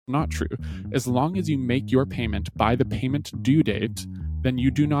not true. As long as you make your payment by the payment due date, then you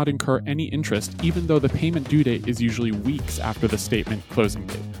do not incur any interest, even though the payment due date is usually weeks after the statement closing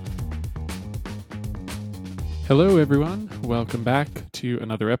date. Hello, everyone. Welcome back to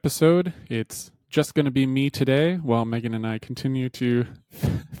another episode. It's just going to be me today while Megan and I continue to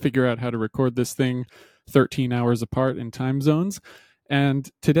figure out how to record this thing 13 hours apart in time zones. And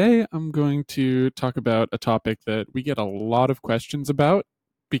today I'm going to talk about a topic that we get a lot of questions about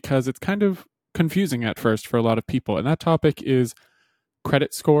because it's kind of confusing at first for a lot of people. And that topic is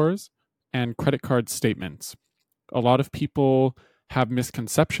credit scores and credit card statements. A lot of people have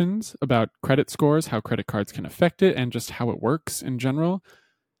misconceptions about credit scores, how credit cards can affect it, and just how it works in general.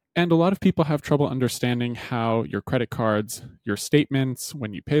 And a lot of people have trouble understanding how your credit cards, your statements,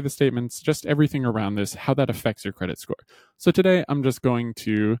 when you pay the statements, just everything around this, how that affects your credit score. So today I'm just going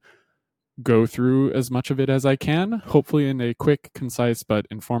to go through as much of it as I can, hopefully in a quick, concise, but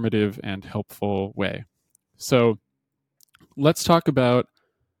informative and helpful way. So let's talk about,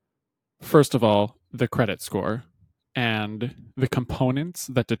 first of all, the credit score and the components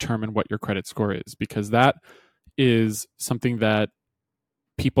that determine what your credit score is, because that is something that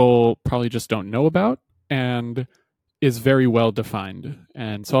people probably just don't know about and is very well defined.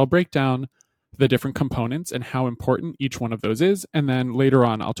 And so I'll break down the different components and how important each one of those is. And then later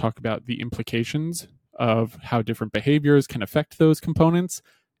on, I'll talk about the implications of how different behaviors can affect those components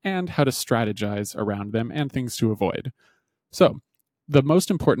and how to strategize around them and things to avoid. So the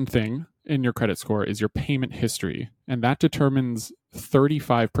most important thing in your credit score is your payment history, and that determines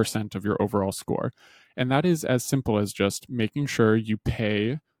 35% of your overall score. And that is as simple as just making sure you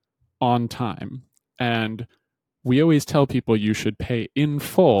pay on time. And we always tell people you should pay in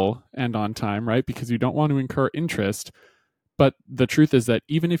full and on time, right? Because you don't want to incur interest. But the truth is that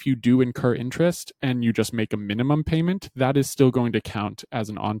even if you do incur interest and you just make a minimum payment, that is still going to count as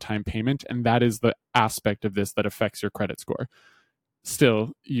an on-time payment. And that is the aspect of this that affects your credit score.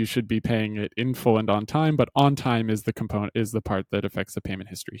 Still, you should be paying it in full and on time, but on time is the part that affects the payment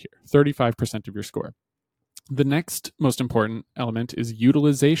history here. 35% of your score. The next most important element is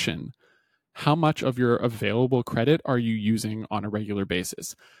utilization. How much of your available credit are you using on a regular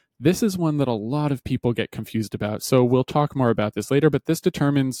basis? This is one that a lot of people get confused about. So we'll talk more about this later, but this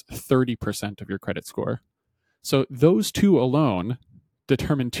determines 30% of your credit score. So those two alone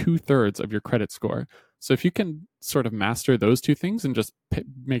determine 2/3 of your credit score. So if you can sort of master those two things and just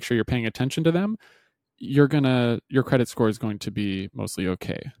make sure you're paying attention to them, your credit score is going to be mostly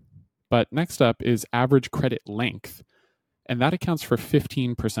okay. But next up is average credit length, and that accounts for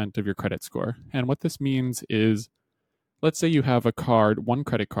 15% of your credit score. And what this means is, let's say you have one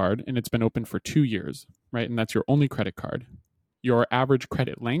credit card, and it's been open for 2 years, right? And that's your only credit card. Your average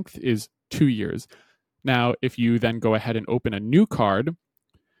credit length is 2 years. Now, if you then go ahead and open a new card,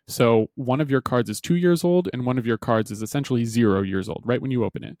 so one of your cards is 2 years old and one of your cards is essentially 0 years old, right when you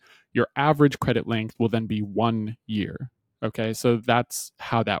open it, your average credit length will then be 1 year. Okay, so that's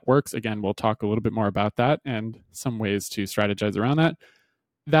how that works. Again, we'll talk a little bit more about that and some ways to strategize around that.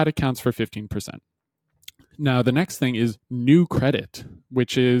 That accounts for 15%. Now, the next thing is new credit,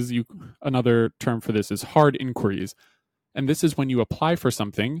 which is another term for this is hard inquiries. And this is when you apply for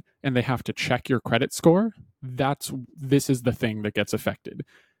something and they have to check your credit score. This is the thing that gets affected.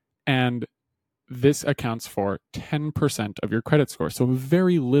 And this accounts for 10% of your credit score. So a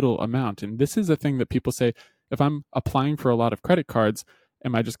very little amount. And this is a thing that people say, if I'm applying for a lot of credit cards,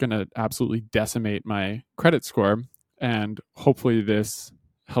 am I just going to absolutely decimate my credit score? And hopefully this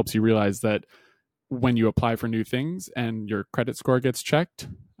helps you realize that when you apply for new things and your credit score gets checked,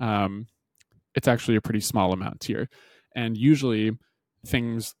 it's actually a pretty small amount here. And usually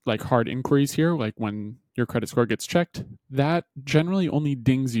things like hard inquiries here, like when your credit score gets checked, that generally only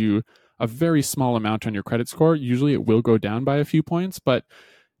dings you a very small amount on your credit score. Usually it will go down by a few points, but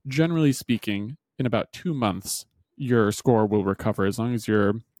generally speaking, in about 2 months, your score will recover as long as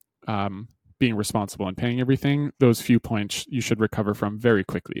you're being responsible and paying everything. Those few points you should recover from very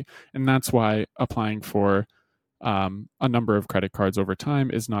quickly. And that's why applying for a number of credit cards over time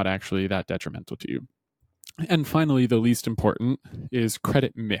is not actually that detrimental to you. And finally, the least important is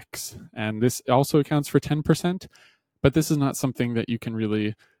credit mix. And this also accounts for 10%, but this is not something that you can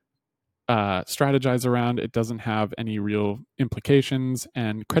really strategize around. It doesn't have any real implications.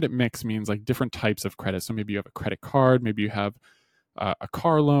 And credit mix means like different types of credit. So maybe you have a credit card, maybe you have a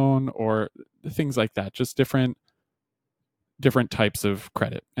car loan or things like that, just different types of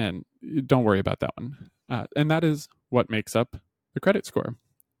credit. And don't worry about that one. And that is what makes up the credit score.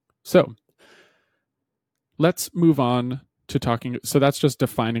 So let's move on to talking. So that's just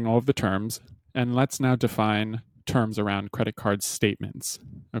defining all of the terms. And let's now define terms around credit card statements.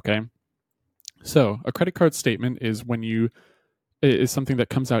 Okay. So a credit card statement is something that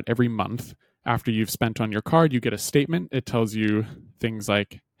comes out every month after you've spent on your card. You get a statement. It tells you things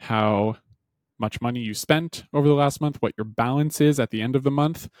like how much money you spent over the last month, what your balance is at the end of the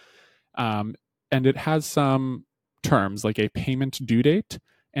month. And it has some terms like a payment due date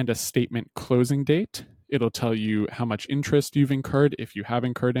and a statement closing date. It'll tell you how much interest you've incurred, if you have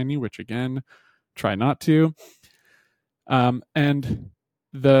incurred any, which again, try not to. And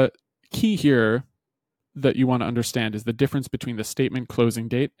the key here that you want to understand is the difference between the statement closing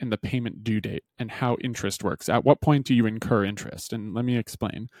date and the payment due date and how interest works. At what point do you incur interest? And let me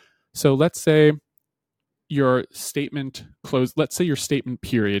explain. So let's say your statement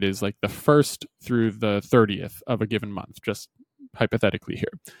period is like the 1st through the 30th of a given month, just hypothetically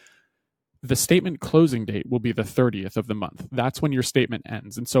here. The statement closing date will be the 30th of the month. That's when your statement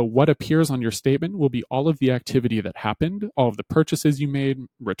ends. And so what appears on your statement will be all of the activity that happened, all of the purchases you made,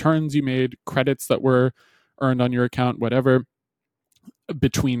 returns you made, credits that were earned on your account, whatever,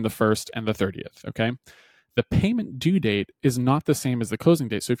 between the 1st and the 30th, okay? The payment due date is not the same as the closing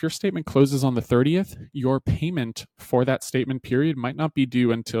date. So if your statement closes on the 30th, your payment for that statement period might not be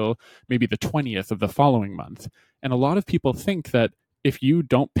due until maybe the 20th of the following month. And a lot of people think that if you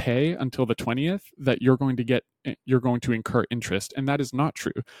don't pay until the 20th, that you're going to incur interest. And that is not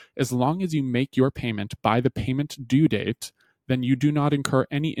true. As long as you make your payment by the payment due date, then you do not incur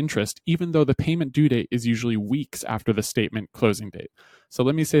any interest, even though the payment due date is usually weeks after the statement closing date. So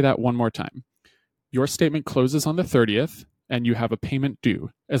let me say that one more time. Your statement closes on the 30th and you have a payment due.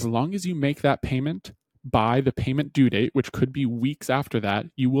 As long as you make that payment by the payment due date, which could be weeks after that,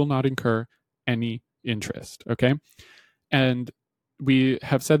 you will not incur any interest, okay? And we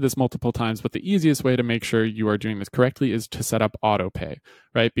have said this multiple times, but the easiest way to make sure you are doing this correctly is to set up auto pay,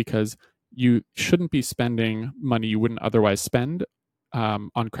 right? Because you shouldn't be spending money you wouldn't otherwise spend on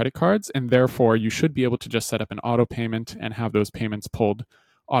credit cards, and therefore you should be able to just set up an auto payment and have those payments pulled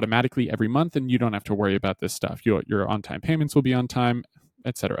automatically every month, and you don't have to worry about this stuff. Your on-time payments will be on time,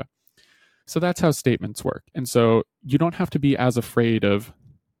 etc. So that's how statements work. And so you don't have to be as afraid of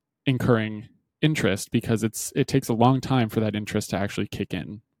incurring interest because it takes a long time for that interest to actually kick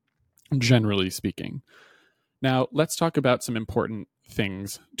in, generally speaking. Now, let's talk about some important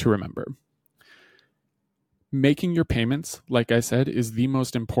things to remember. Making your payments, like I said, is the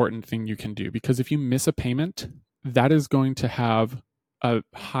most important thing you can do, because if you miss a payment, that is going to have a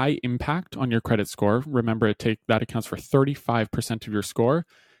high impact on your credit score. Remember, that accounts for 35% of your score.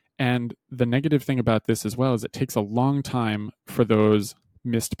 And the negative thing about this as well is it takes a long time for those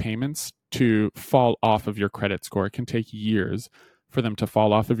missed payments to fall off of your credit score. It can take years for them to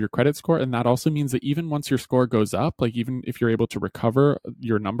fall off of your credit score. And that also means that even once your score goes up, like even if you're able to recover,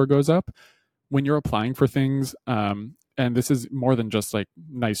 your number goes up. When you're applying for things, and this is more than just like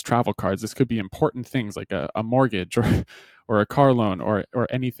nice travel cards, this could be important things like a mortgage or a car loan or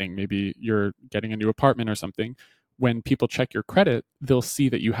anything. Maybe you're getting a new apartment or something. When people check your credit, they'll see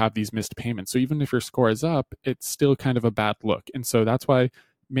that you have these missed payments. So even if your score is up, it's still kind of a bad look. And so that's why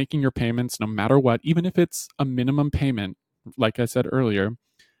making your payments, no matter what, even if it's a minimum payment, like I said earlier,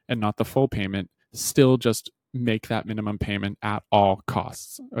 and not the full payment, still just make that minimum payment at all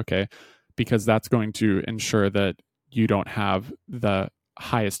costs, okay? Because that's going to ensure that you don't have the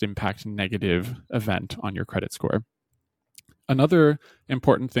highest impact negative event on your credit score. Another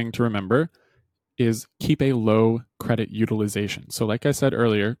important thing to remember is keep a low credit utilization. So like I said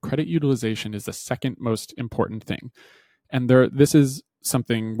earlier, credit utilization is the second most important thing. And this is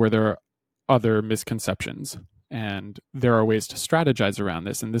something where there are other misconceptions, and there are ways to strategize around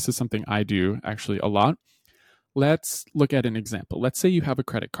this. And this is something I do actually a lot. Let's look at an example. Let's say you have a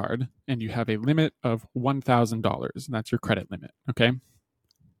credit card and you have a limit of $1,000. And that's your credit limit, okay?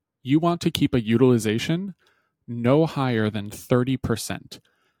 You want to keep a utilization no higher than 30%.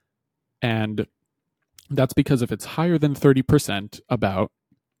 And that's because if it's higher than 30%,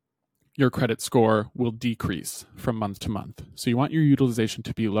 your credit score will decrease from month to month. So you want your utilization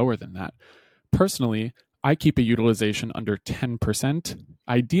to be lower than that. Personally, I keep a utilization under 10%.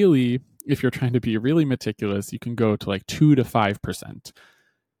 Ideally, if you're trying to be really meticulous, you can go to like 2 to 5%.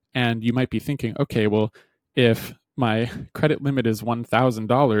 And you might be thinking, okay, well, if my credit limit is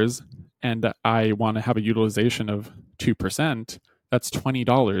 $1,000 and I want to have a utilization of 2%, that's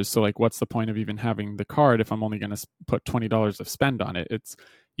 $20. So like, what's the point of even having the card if I'm only going to put $20 of spend on it? It's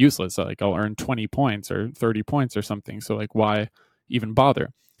useless. So like, I'll earn 20 points or 30 points or something. So like, why even bother?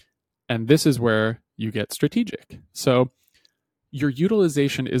 And this is where you get strategic. So your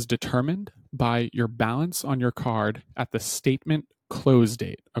utilization is determined by your balance on your card at the statement close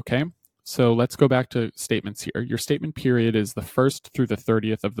date, okay? So let's go back to statements here. Your statement period is the 1st through the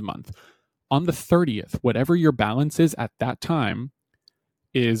 30th of the month. On the 30th, whatever your balance is at that time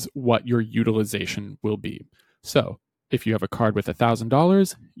is what your utilization will be. So if you have a card with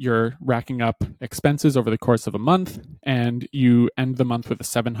 $1,000, you're racking up expenses over the course of a month, and you end the month with a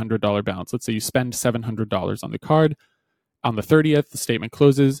 $700 balance. Let's say you spend $700 on the card. On the 30th, the statement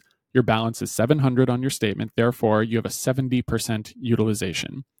closes. Your balance is $700 on your statement. Therefore, you have a 70%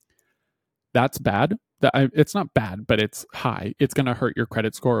 utilization. That's bad. It's not bad, but it's high. It's going to hurt your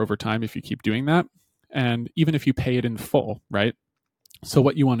credit score over time if you keep doing that. And even if you pay it in full, right? So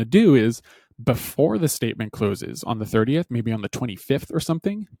what you want to do is, before the statement closes on the 30th, maybe on the 25th or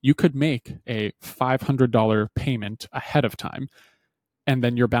something, you could make a $500 payment ahead of time. And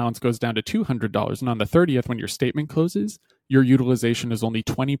then your balance goes down to $200. And on the 30th, when your statement closes, your utilization is only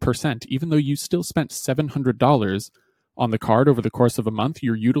 20%. Even though you still spent $700 on the card over the course of a month,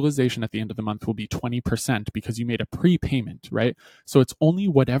 your utilization at the end of the month will be 20% because you made a prepayment, right? So it's only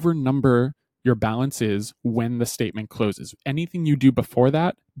whatever number your balance is when the statement closes. Anything you do before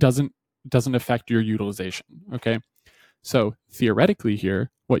that doesn't affect your utilization, okay? So theoretically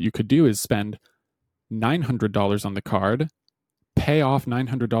here, what you could do is spend $900 on the card, pay off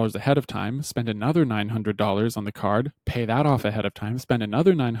 $900 ahead of time, spend another $900 on the card, pay that off ahead of time, spend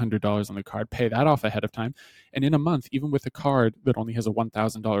another $900 on the card, pay that off ahead of time. And in a month, even with a card that only has a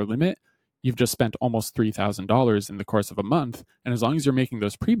 $1,000 limit, you've just spent almost $3,000 in the course of a month. And as long as you're making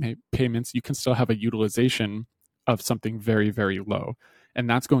those prepayments, you can still have a utilization of something very, very low. And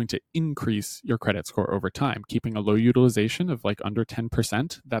that's going to increase your credit score over time. Keeping a low utilization of like under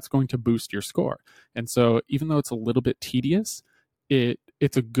 10%, that's going to boost your score. And so even though it's a little bit tedious,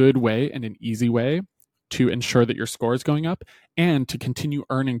 it's a good way and an easy way to ensure that your score is going up and to continue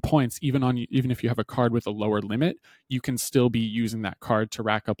earning points. Even if you have a card with a lower limit, you can still be using that card to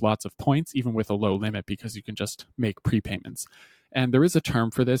rack up lots of points, even with a low limit, because you can just make prepayments. And there is a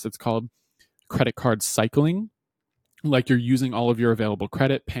term for this. It's called credit card cycling. Like you're using all of your available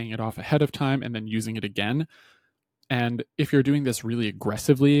credit, paying it off ahead of time, and then using it again. And if you're doing this really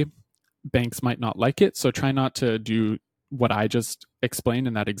aggressively, banks might not like it. So try not to do what I just explained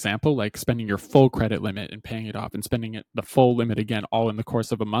in that example, like spending your full credit limit and paying it off and spending the full limit again, all in the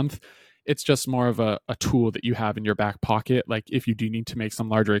course of a month. It's just more of a tool that you have in your back pocket. Like if you do need to make some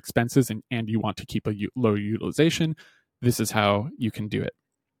larger expenses and you want to keep a low utilization, this is how you can do it.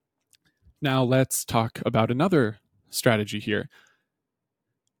 Now let's talk about another strategy here.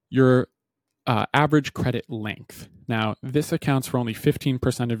 Your average credit length. Now, this accounts for only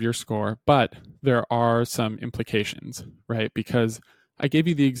 15% of your score, but there are some implications, right? Because I gave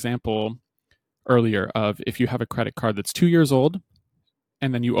you the example earlier of if you have a credit card that's 2 years old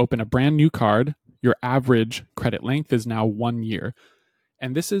and then you open a brand new card, your average credit length is now 1 year.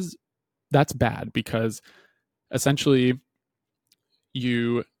 And that's bad because essentially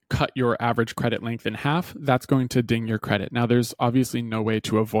you cut your average credit length in half, that's going to ding your credit. Now, there's obviously no way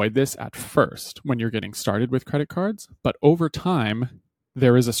to avoid this at first when you're getting started with credit cards, but over time,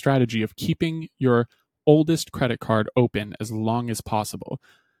 there is a strategy of keeping your oldest credit card open as long as possible.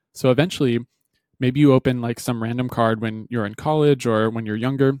 So eventually, maybe you open like some random card when you're in college or when you're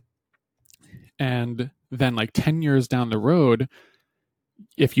younger, and then like 10 years down the road,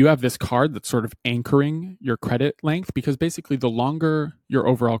 if you have this card that's sort of anchoring your credit length, because basically the longer your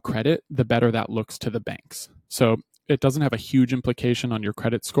overall credit, the better that looks to the banks. So it doesn't have a huge implication on your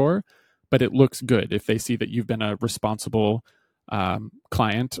credit score, but it looks good if they see that you've been a responsible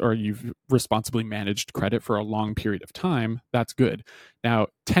client or you've responsibly managed credit for a long period of time. That's good. Now,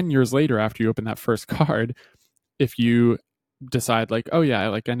 10 years later, after you open that first card, if you decide like, oh yeah,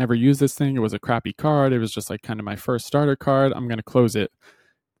 like I never used this thing, it was a crappy card, it was just like kind of my first starter card, I'm going to close it,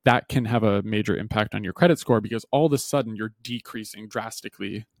 that can have a major impact on your credit score because all of a sudden you're decreasing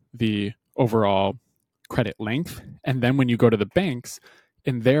drastically the overall credit length. And then when you go to the banks,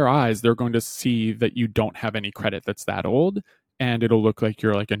 in their eyes, they're going to see that you don't have any credit that's that old, and it'll look like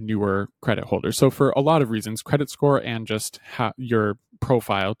you're like a newer credit holder. So for a lot of reasons, credit score and just your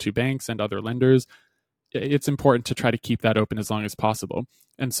profile to banks and other lenders, it's important to try to keep that open as long as possible.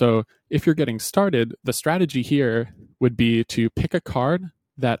 And so if you're getting started, the strategy here would be to pick a card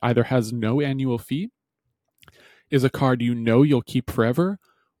that either has no annual fee, is a card you know you'll keep forever,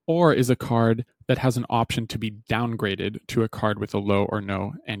 or is a card that has an option to be downgraded to a card with a low or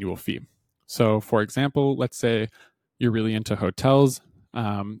no annual fee. So for example, let's say you're really into hotels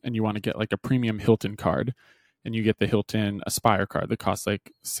and you want to get like a premium Hilton card, and you get the Hilton Aspire card that costs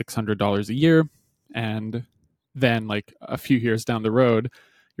like $600 a year. And then like a few years down the road,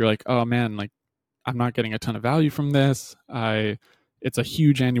 you're like, oh man, like I'm not getting a ton of value from this. it's a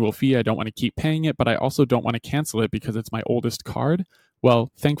huge annual fee. I don't want to keep paying it, but I also don't want to cancel it because it's my oldest card.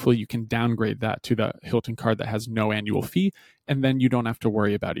 Well, thankfully, you can downgrade that to the Hilton card that has no annual fee, and then you don't have to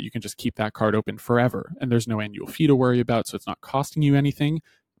worry about it. You can just keep that card open forever, and there's no annual fee to worry about, so it's not costing you anything,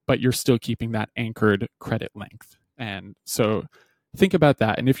 but you're still keeping that anchored credit length. And so think about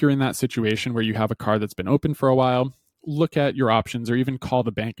that. And if you're in that situation where you have a card that's been open for a while, look at your options, or even call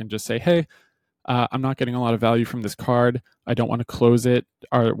the bank and just say, hey, I'm not getting a lot of value from this card. I don't want to close it.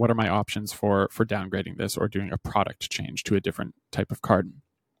 What are my options for downgrading this or doing a product change to a different type of card?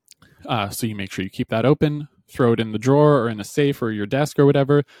 So you make sure you keep that open, throw it in the drawer or in a safe or your desk or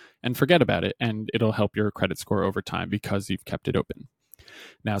whatever, and forget about it. And it'll help your credit score over time because you've kept it open.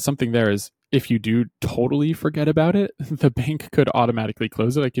 Now, something there is, if you do totally forget about it, the bank could automatically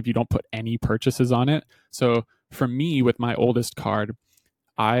close it, like if you don't put any purchases on it. So for me, with my oldest card,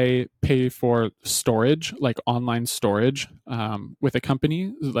 I pay for storage, like online storage, with a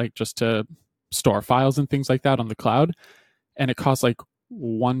company, like just to store files and things like that on the cloud. And it costs like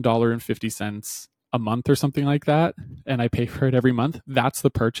 $1.50 a month or something like that. And I pay for it every month. That's the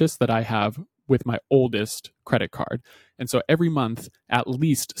purchase that I have with my oldest credit card. And so every month, at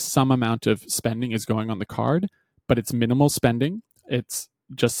least some amount of spending is going on the card, but it's minimal spending. It's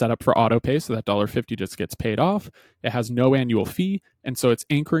just set up for auto pay, so that $1.50 just gets paid off. It has no annual fee, and so it's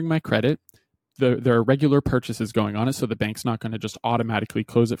anchoring my credit. There are regular purchases going on it, so the bank's not going to just automatically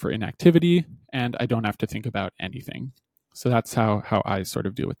close it for inactivity, and I don't have to think about anything. So that's how I sort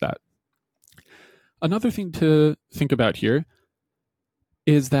of deal with that. Another thing to think about here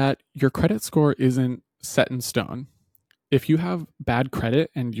is that your credit score isn't set in stone. If you have bad credit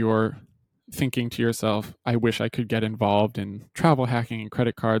and you're thinking to yourself, I wish I could get involved in travel hacking and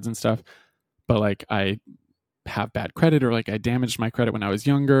credit cards and stuff, but like I have bad credit, or like I damaged my credit when I was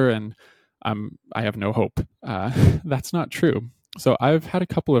younger and I have no hope. That's not true. So I've had a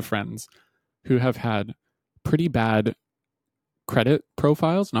couple of friends who have had pretty bad credit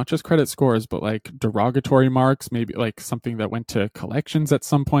profiles, not just credit scores, but like derogatory marks, maybe like something that went to collections at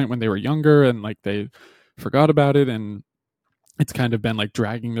some point when they were younger and like they forgot about it, and it's kind of been like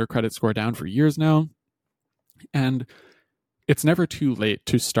dragging their credit score down for years now. And it's never too late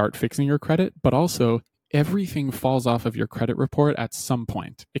to start fixing your credit, but also everything falls off of your credit report at some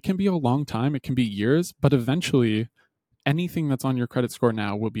point. It can be a long time, it can be years, but eventually anything that's on your credit score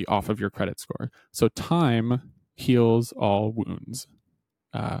now will be off of your credit score. So time heals all wounds,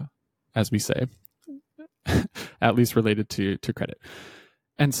 as we say, at least related to credit.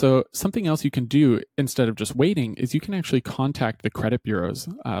 And so something else you can do instead of just waiting is you can actually contact the credit bureaus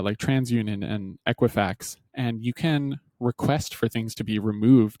like TransUnion and Equifax, and you can request for things to be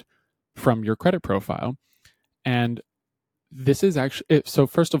removed from your credit profile. And this is actually, so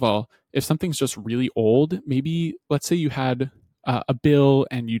first of all, if something's just really old, maybe let's say you had a bill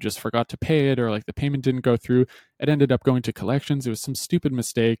and you just forgot to pay it, or like the payment didn't go through, it ended up going to collections, it was some stupid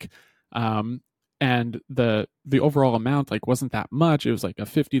mistake. And the overall amount like wasn't that much. It was like a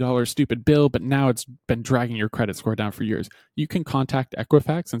 $50 stupid bill, but now it's been dragging your credit score down for years. You can contact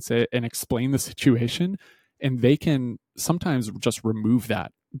Equifax and explain the situation, and they can sometimes just remove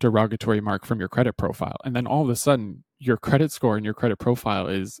that derogatory mark from your credit profile. And then all of a sudden your credit score and your credit profile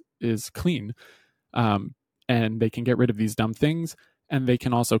is clean. And they can get rid of these dumb things. And they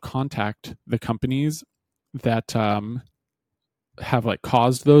can also contact the companies that have like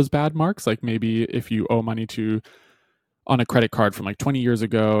caused those bad marks. Like maybe if you owe money on a credit card from like 20 years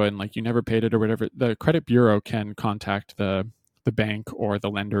ago and like you never paid it or whatever, the credit bureau can contact the bank or the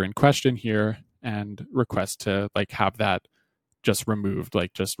lender in question here and request to like have that just removed,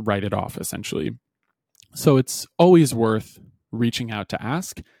 like just write it off essentially. So it's always worth reaching out to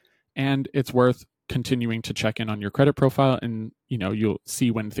ask, and it's worth continuing to check in on your credit profile, and you'll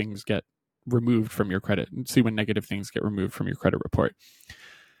see when things get removed from your credit and see when negative things get removed from your credit report.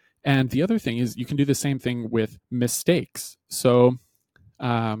 And the other thing is you can do the same thing with mistakes. So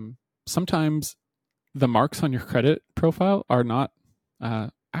sometimes the marks on your credit profile are not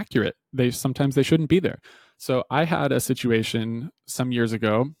accurate. Sometimes they shouldn't be there. So I had a situation some years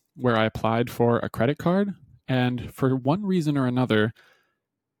ago where I applied for a credit card, and for one reason or another,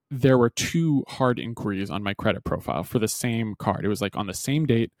 there were 2 hard inquiries on my credit profile for the same card. It was like on the same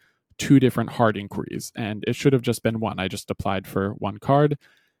date, 2 different hard inquiries, and it should have just been one. I just applied for one card.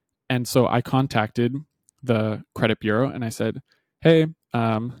 And so I contacted the credit bureau and I said, hey,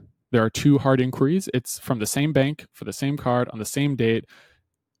 there are 2 hard inquiries. It's from the same bank for the same card on the same date.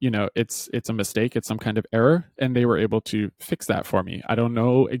 It's a mistake. It's some kind of error. And they were able to fix that for me. I don't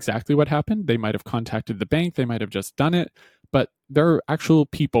know exactly what happened. They might have contacted the bank. They might have just done it. But there are actual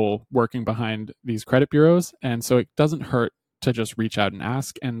people working behind these credit bureaus. And so it doesn't hurt to just reach out and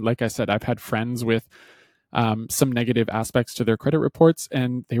ask. And like I said, I've had friends with some negative aspects to their credit reports,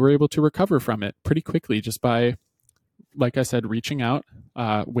 and they were able to recover from it pretty quickly just by, like I said, reaching out,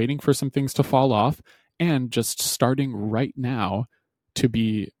 waiting for some things to fall off, and just starting right now to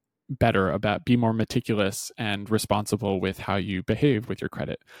be better be more meticulous and responsible with how you behave with your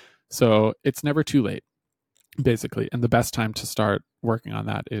credit. So it's never too late, basically. And the best time to start working on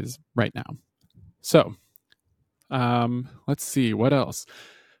that is right now. So let's see, what else?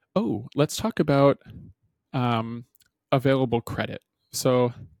 Oh, let's talk about available credit.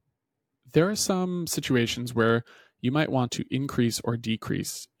 So there are some situations where you might want to increase or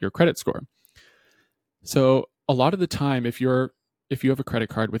decrease your credit score. So a lot of the time, if you have a credit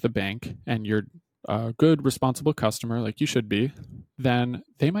card with a bank and you're a good, responsible customer, like you should be, then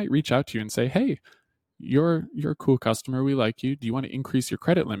they might reach out to you and say, hey, you're a cool customer. We like you. Do you want to increase your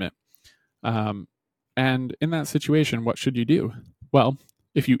credit limit? And in that situation, what should you do? Well,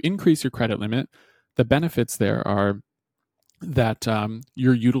 if you increase your credit limit, the benefits there are that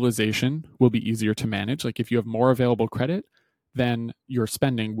your utilization will be easier to manage. Like if you have more available credit, then your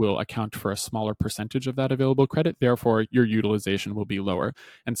spending will account for a smaller percentage of that available credit. Therefore, your utilization will be lower.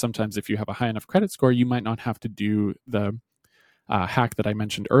 And sometimes if you have a high enough credit score, you might not have to do the hack that I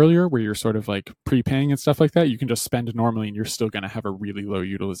mentioned earlier, where you're sort of like prepaying and stuff like that. You can just spend normally and you're still going to have a really low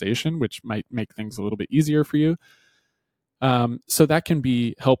utilization, which might make things a little bit easier for you. So that can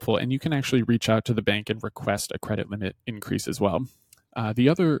be helpful, and you can actually reach out to the bank and request a credit limit increase as well. The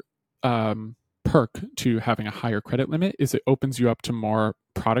other perk to having a higher credit limit is it opens you up to more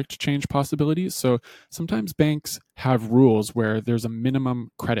product change possibilities. So sometimes banks have rules where there's a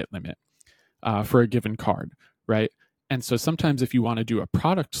minimum credit limit for a given card, right? And so sometimes if you want to do a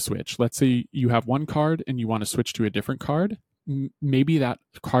product switch, let's say you have one card and you want to switch to a different card, maybe that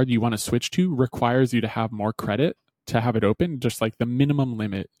card you want to switch to requires you to have more credit to have it open, just like the minimum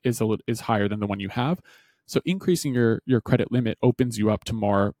limit is higher than the one you have. So increasing your credit limit opens you up to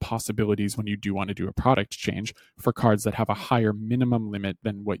more possibilities when you do want to do a product change for cards that have a higher minimum limit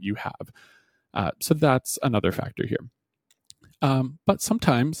than what you have. So that's another factor here. But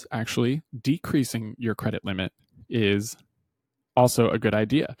sometimes actually decreasing your credit limit is also a good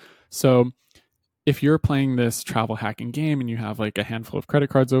idea. So if you're playing this travel hacking game and you have like a handful of credit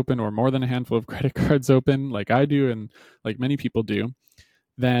cards open or more than a handful of credit cards open, like I do and like many people do,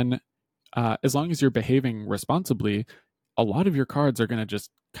 then as long as you're behaving responsibly, a lot of your cards are going to just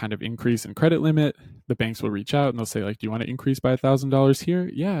kind of increase in credit limit. The banks will reach out and they'll say like, do you want to increase by $1,000 here?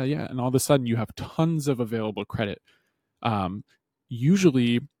 Yeah. And all of a sudden you have tons of available credit.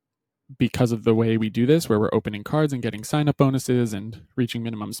 Usually because of the way we do this, where we're opening cards and getting sign-up bonuses and reaching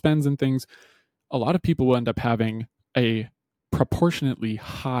minimum spends and things, a lot of people will end up having a proportionately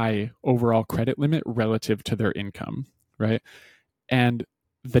high overall credit limit relative to their income, right? And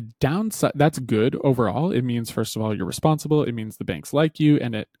the downside, that's good overall. It means, first of all, you're responsible. It means the banks like you,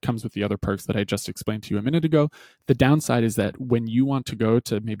 and it comes with the other perks that I just explained to you a minute ago. The downside is that when you want to go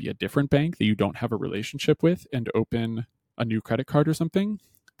to maybe a different bank that you don't have a relationship with and open a new credit card or something,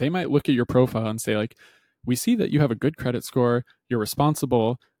 they might look at your profile and say like, we see that you have a good credit score, you're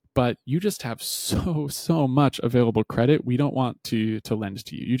responsible, but you just have so much available credit. We don't want to lend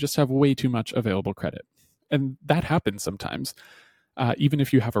to you. You just have way too much available credit. And that happens sometimes, even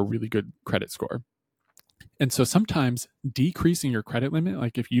if you have a really good credit score. And so sometimes decreasing your credit limit,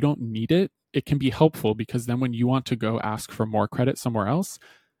 like if you don't need it, it can be helpful because then when you want to go ask for more credit somewhere else,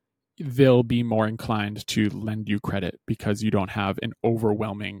 they'll be more inclined to lend you credit because you don't have an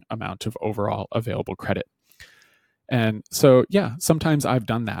overwhelming amount of overall available credit. And so, yeah, sometimes I've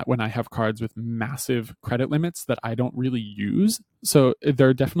done that when I have cards with massive credit limits that I don't really use. So there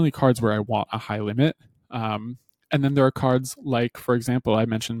are definitely cards where I want a high limit. And then there are cards like, for example, I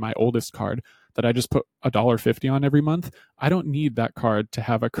mentioned my oldest card that I just put $1.50 on every month. I don't need that card to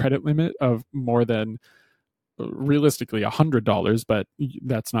have a credit limit of more than realistically $100, but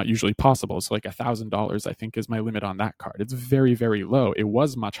that's not usually possible. So like $1,000, I think, is my limit on that card. It's very, very low. It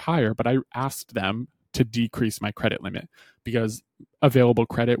was much higher, but I asked them to decrease my credit limit because available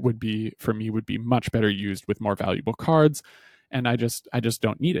credit would be much better used with more valuable cards. And I just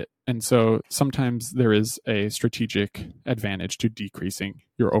don't need it. And so sometimes there is a strategic advantage to decreasing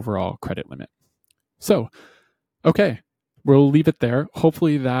your overall credit limit. So, okay, we'll leave it there.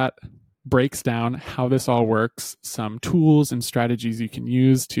 Hopefully that breaks down how this all works, some tools and strategies you can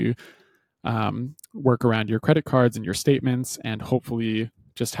use to work around your credit cards and your statements, and hopefully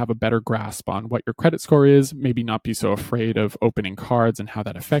just have a better grasp on what your credit score is, maybe not be so afraid of opening cards and how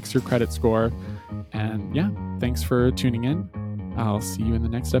that affects your credit score. And yeah, thanks for tuning in. I'll see you in the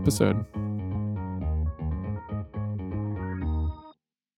next episode.